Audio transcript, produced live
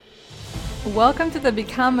Welcome to the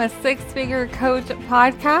Become a Six-Figure Coach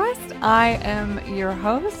podcast. I am your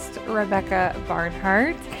host, Rebecca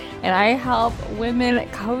Barnhart, and I help women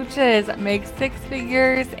coaches make six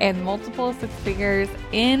figures and multiple six figures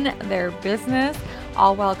in their business,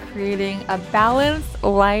 all while creating a balanced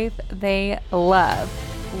life they love,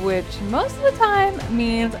 which most of the time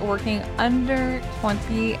means working under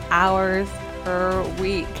 20 hours per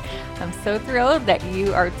week. I'm so thrilled that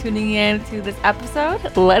you are tuning in to this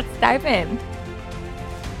episode. Let's dive in.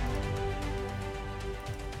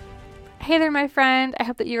 Hey there, my friend. I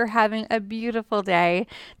hope that you're having a beautiful day.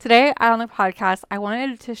 Today on the podcast, I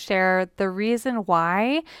wanted to share the reason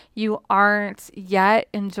why you aren't yet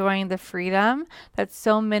enjoying the freedom that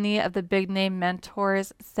so many of the big name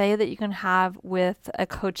mentors say that you can have with a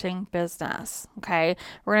coaching business. Okay,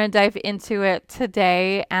 we're going to dive into it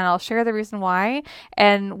today, and I'll share the reason why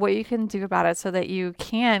and what you can do about it so that you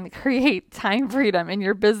can create time freedom in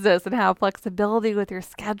your business and have flexibility with your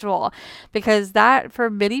schedule. Because that, for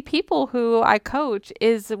many people who I coach,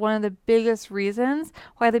 is one of the biggest reasons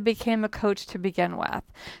why they became a coach to begin with.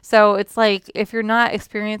 So it's like, if you're not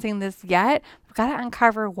experiencing this yet, we've got to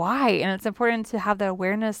uncover why. And it's important to have the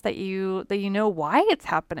awareness that you know why it's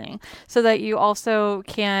happening, so that you also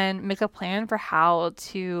can make a plan for how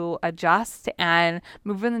to adjust and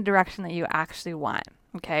move in the direction that you actually want.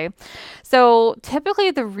 Okay, so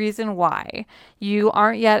typically the reason why you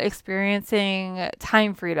aren't yet experiencing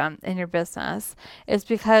time freedom in your business is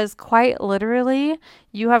because, quite literally,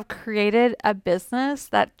 you have created a business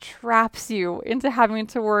that traps you into having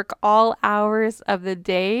to work all hours of the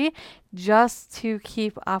day just to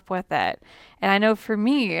keep up with it. And I know for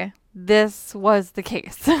me, this was the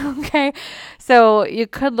case. Okay. So you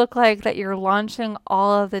could look like that you're launching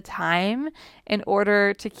all of the time in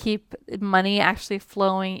order to keep money actually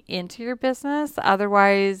flowing into your business.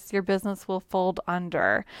 Otherwise, your business will fold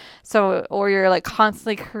under. So, or you're like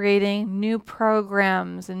constantly creating new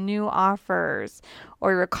programs and new offers,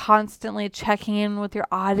 or you're constantly checking in with your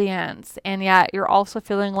audience, and yet you're also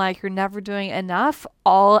feeling like you're never doing enough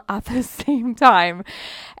all at the same time.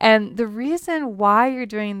 And the reason why you're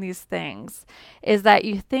doing these things is that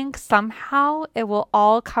you think somehow it will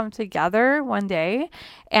all come together one day,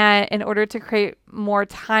 and in order to create more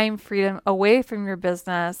time freedom away from your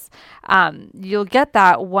business, you'll get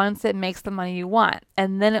that once it makes the money you want,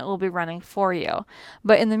 and then it will be running for you.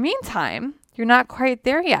 But in the meantime, you're not quite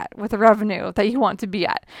there yet with the revenue that you want to be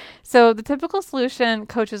at. So the typical solution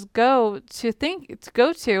coaches go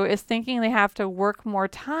to is thinking they have to work more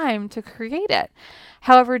time to create it.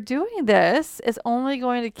 However, doing this is only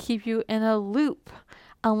going to keep you in a loop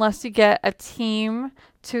unless you get a team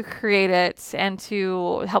to create it and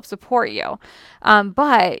to help support you.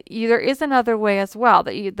 There is another way as well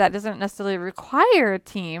that doesn't necessarily require a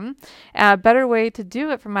team. A better way to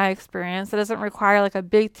do it, from my experience, that doesn't require like a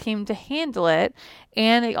big team to handle it.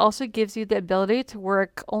 And it also gives you the ability to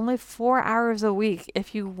work only 4 hours a week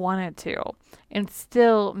if you wanted to, and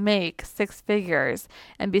still make six figures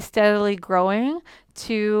and be steadily growing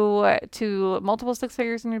to multiple six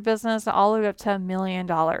figures in your business, all the way up to $1 million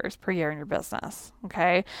per year in your business.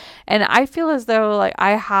 Okay. And I feel as though like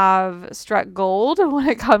I have struck gold when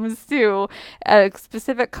it comes to a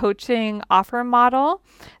specific coaching offer model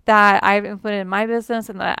that I've implemented in my business,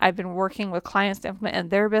 and that I've been working with clients to implement in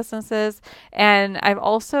their businesses. And I've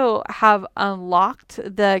also have unlocked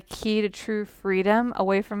the key to true freedom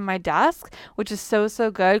away from my desk, which is so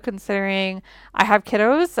good, considering I have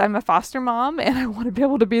kiddos. I'm a foster mom, and I want to be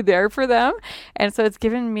able to be there for them. And so it's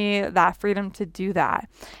given me that freedom to do that.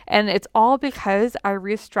 And it's all because I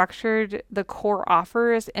restructured the core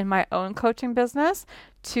offers in my own coaching business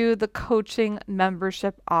to the coaching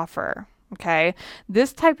membership offer. Okay.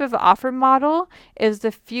 This type of offer model is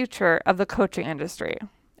the future of the coaching industry.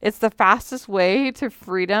 It's the fastest way to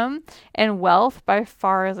freedom and wealth by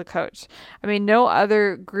far as a coach. I mean, no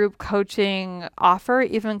other group coaching offer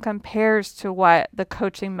even compares to what the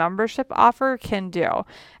coaching membership offer can do.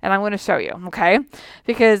 And I'm going to show you, okay?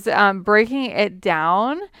 Because breaking it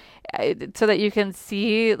down so that you can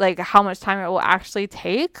see like how much time it will actually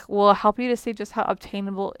take will help you to see just how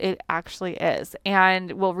obtainable it actually is,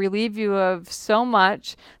 and will relieve you of so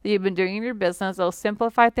much that you've been doing in your business. It'll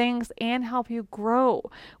simplify things and help you grow,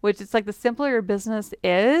 which it's like the simpler your business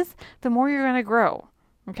is, the more you're going to grow.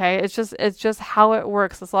 Okay, it's just how it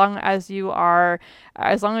works as long as you are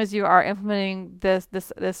implementing this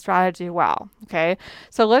strategy well. Okay,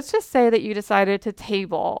 so let's just say that you decided to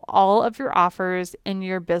table all of your offers in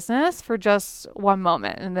your business for just one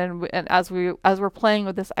moment, and then as we're playing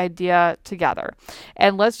with this idea together,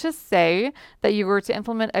 and let's just say that you were to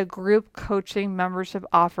implement a group coaching membership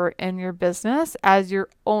offer in your business as your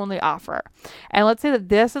only offer, and let's say that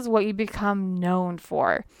this is what you become known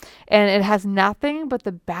for, and it has nothing but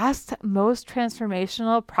the best, most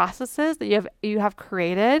transformational processes that you have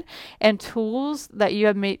created and tools that you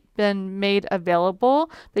have been made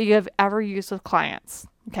available that you have ever used with clients.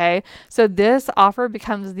 Okay, so this offer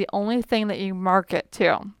becomes the only thing that you market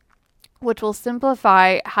to, which will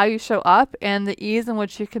simplify how you show up and the ease in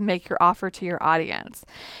which you can make your offer to your audience.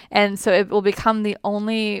 And so it will become the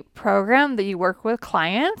only program that you work with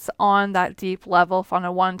clients on that deep level, on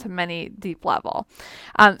a one-to-many deep level.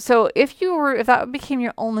 So if that became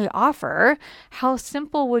your only offer, how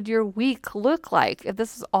simple would your week look like if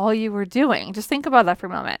this is all you were doing? Just think about that for a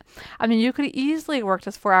moment. I mean, you could easily work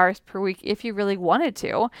just 4 hours per week if you really wanted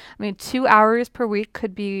to. I mean, 2 hours per week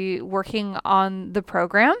could be working on the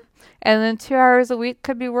program, and then 2 hours a week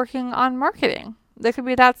could be working on marketing. They could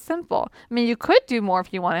be that simple. I mean, you could do more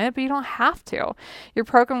if you wanted, but you don't have to. Your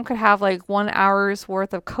program could have like 1 hour's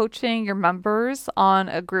worth of coaching your members on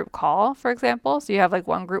a group call, for example. So you have like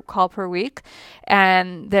one group call per week.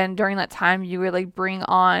 And then during that time, you would like bring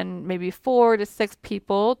on maybe 4 to 6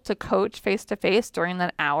 people to coach face to face during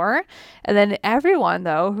that hour. And then everyone,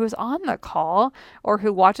 though, who's on the call or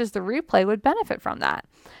who watches the replay would benefit from that.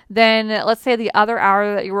 Then let's say the other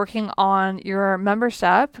hour that you're working on your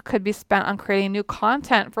membership could be spent on creating new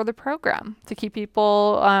content for the program to keep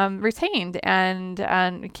people retained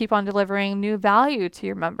and keep on delivering new value to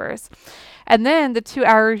your members. And then the 2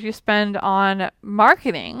 hours you spend on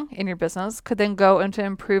marketing in your business could then go into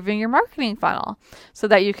improving your marketing funnel so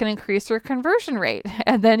that you can increase your conversion rate.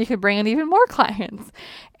 And then you can bring in even more clients.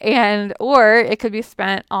 Or it could be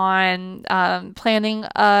spent on planning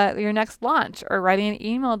your next launch, or writing an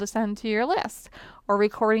email to send to your list, or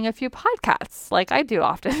recording a few podcasts like I do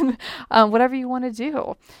often. Whatever you want to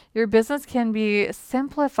do. Your business can be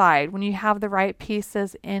simplified when you have the right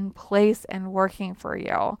pieces in place and working for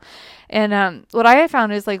you. And what I have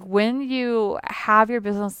found is like when you have your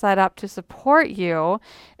business set up to support you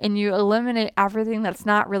and you eliminate everything that's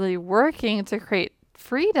not really working to create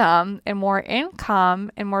freedom and more income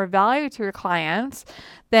and more value to your clients,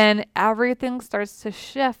 then everything starts to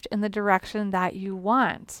shift in the direction that you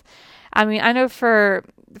want. I mean, I know for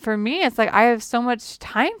me, it's like I have so much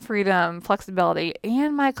time freedom, flexibility,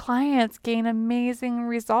 and my clients gain amazing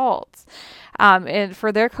results and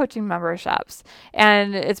for their coaching memberships.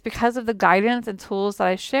 And it's because of the guidance and tools that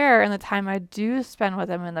I share and the time I do spend with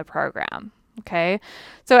them in the program. Okay.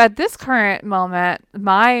 So at this current moment,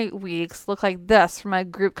 my weeks look like this for my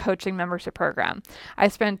group coaching membership program. I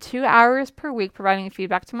spend 2 hours per week providing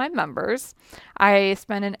feedback to my members. I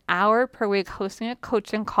spend an hour per week hosting a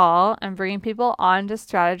coaching call and bringing people on to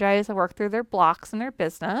strategize and work through their blocks in their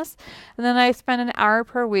business. And then I spend an hour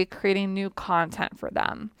per week creating new content for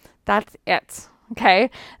them. That's it. Okay.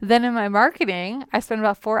 Then in my marketing, I spend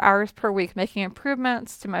about 4 hours per week making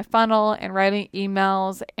improvements to my funnel and writing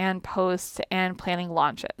emails and posts and planning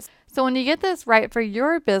launches. So when you get this right for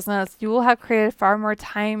your business, you will have created far more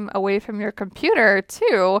time away from your computer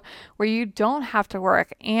too, where you don't have to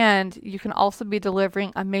work, and you can also be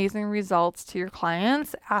delivering amazing results to your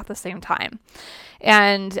clients at the same time.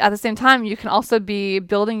 And at the same time, you can also be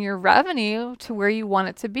building your revenue to where you want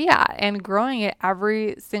it to be at and growing it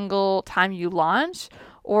every single time you launch,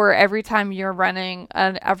 or every time you're running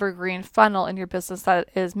an evergreen funnel in your business that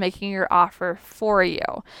is making your offer for you.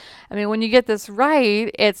 I mean, when you get this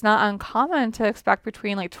right, it's not uncommon to expect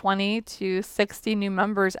between like 20 to 60 new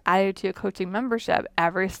members added to a coaching membership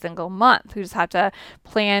every single month. You just have to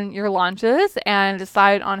plan your launches and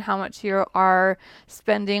decide on how much you are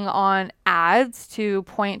spending on ads to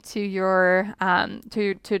point to your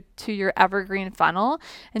to your evergreen funnel,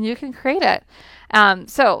 and you can create it.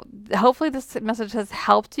 So hopefully this message has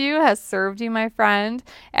helped you, has served you, my friend,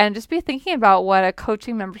 and just be thinking about what a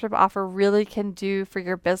coaching membership offer really can do for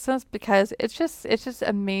your business, because it's just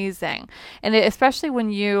amazing. And especially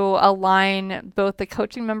when you align both the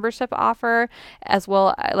coaching membership offer as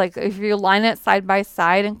well, like if you align it side by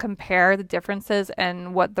side and compare the differences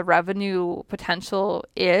and what the revenue potential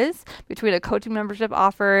is between a coaching membership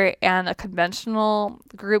offer and a conventional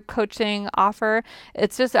group coaching offer,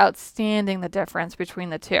 it's just outstanding the difference. difference between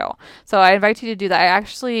the two. So I invite you to do that. I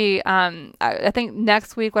actually, I think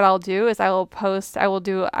next week what I'll do is I will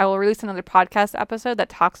release another podcast episode that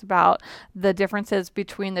talks about the differences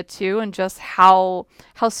between the two and just how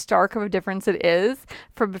stark of a difference it is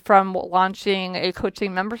from launching a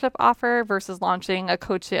coaching membership offer versus launching a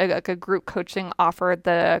group coaching offer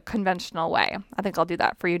the conventional way. I think I'll do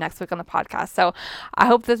that for you next week on the podcast. So I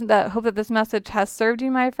hope that this message has served you,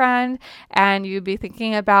 my friend, and you'd be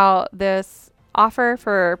thinking about this offer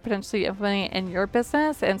for potentially implementing it in your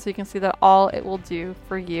business, and so you can see that all it will do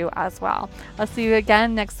for you as well. I'll see you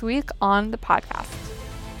again next week on the podcast.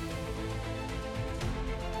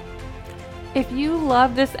 If you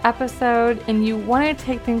love this episode and you want to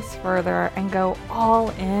take things further and go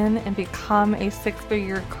all in and become a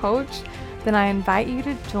six-figure coach, then I invite you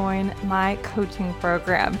to join my coaching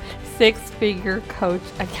program, Six Figure Coach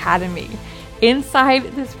Academy. Inside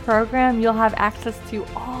this program, you'll have access to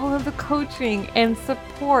all of the coaching and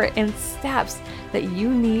support and steps that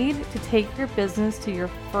you need to take your business to your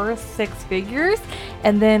first six figures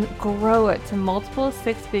and then grow it to multiple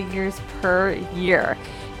six figures per year.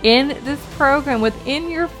 In this program, within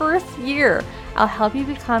your first year, I'll help you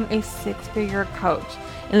become a six-figure coach.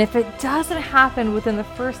 And if it doesn't happen within the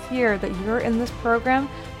first year that you're in this program,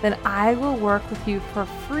 then I will work with you for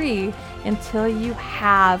free until you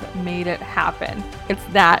have made it happen. It's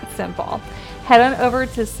that simple. Head on over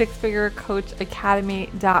to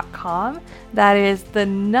sixfigurecoachacademy.com. That is the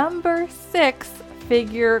number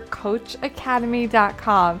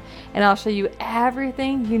 6figurecoachacademy.com. And I'll show you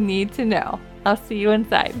everything you need to know. I'll see you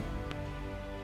inside.